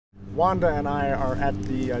Wanda and I are at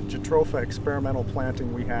the Jatropha experimental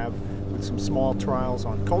planting we have with some small trials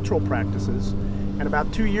on cultural practices. And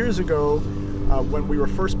about 2 years ago, when we were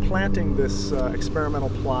first planting this experimental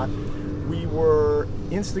plot, we were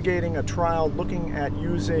instigating a trial looking at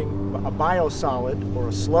using a biosolid or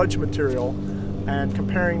a sludge material and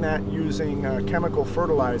comparing that using chemical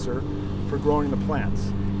fertilizer for growing the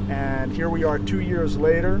plants. And here we are 2 years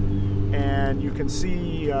later, and you can see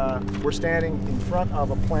we're standing in front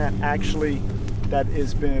of a plant actually that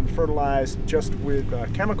has been fertilized just with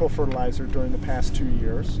chemical fertilizer during the past 2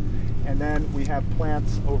 years. And then we have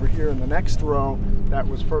plants over here in the next row that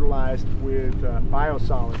was fertilized with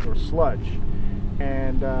biosolid or sludge.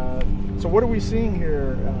 And so what are we seeing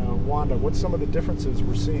here, Wanda? What's some of the differences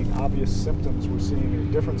we're seeing, obvious symptoms we're seeing,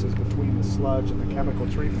 or differences between the sludge and the chemical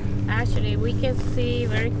treatment? Actually, we can see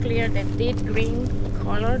very clear the deep green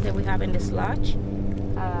color that we have in the sludge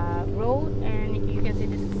row, and you can see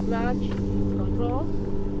this is sludge control,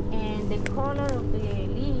 and the color of the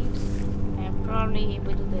leaves, and probably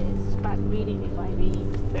with the spot reading, it might be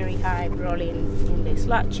very high probably in the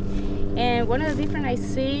sludge. And one of the different I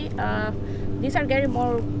see, these are getting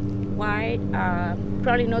more wide,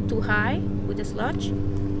 probably not too high with the sludge.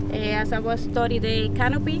 As I was studying the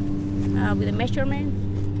canopy with the measurement.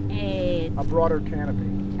 A broader canopy.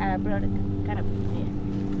 A broader canopy,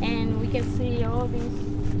 yeah. And we can see all these,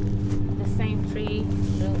 the same tree,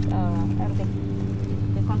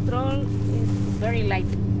 the control is very light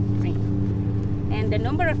green. And the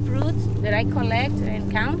number of fruits that I collect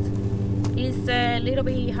and count is a little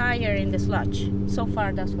bit higher in the sludge. So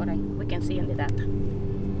far, that's what we can see in the data.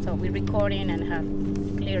 So we're recording and have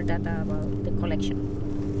clear data about the collection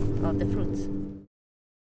of the fruits.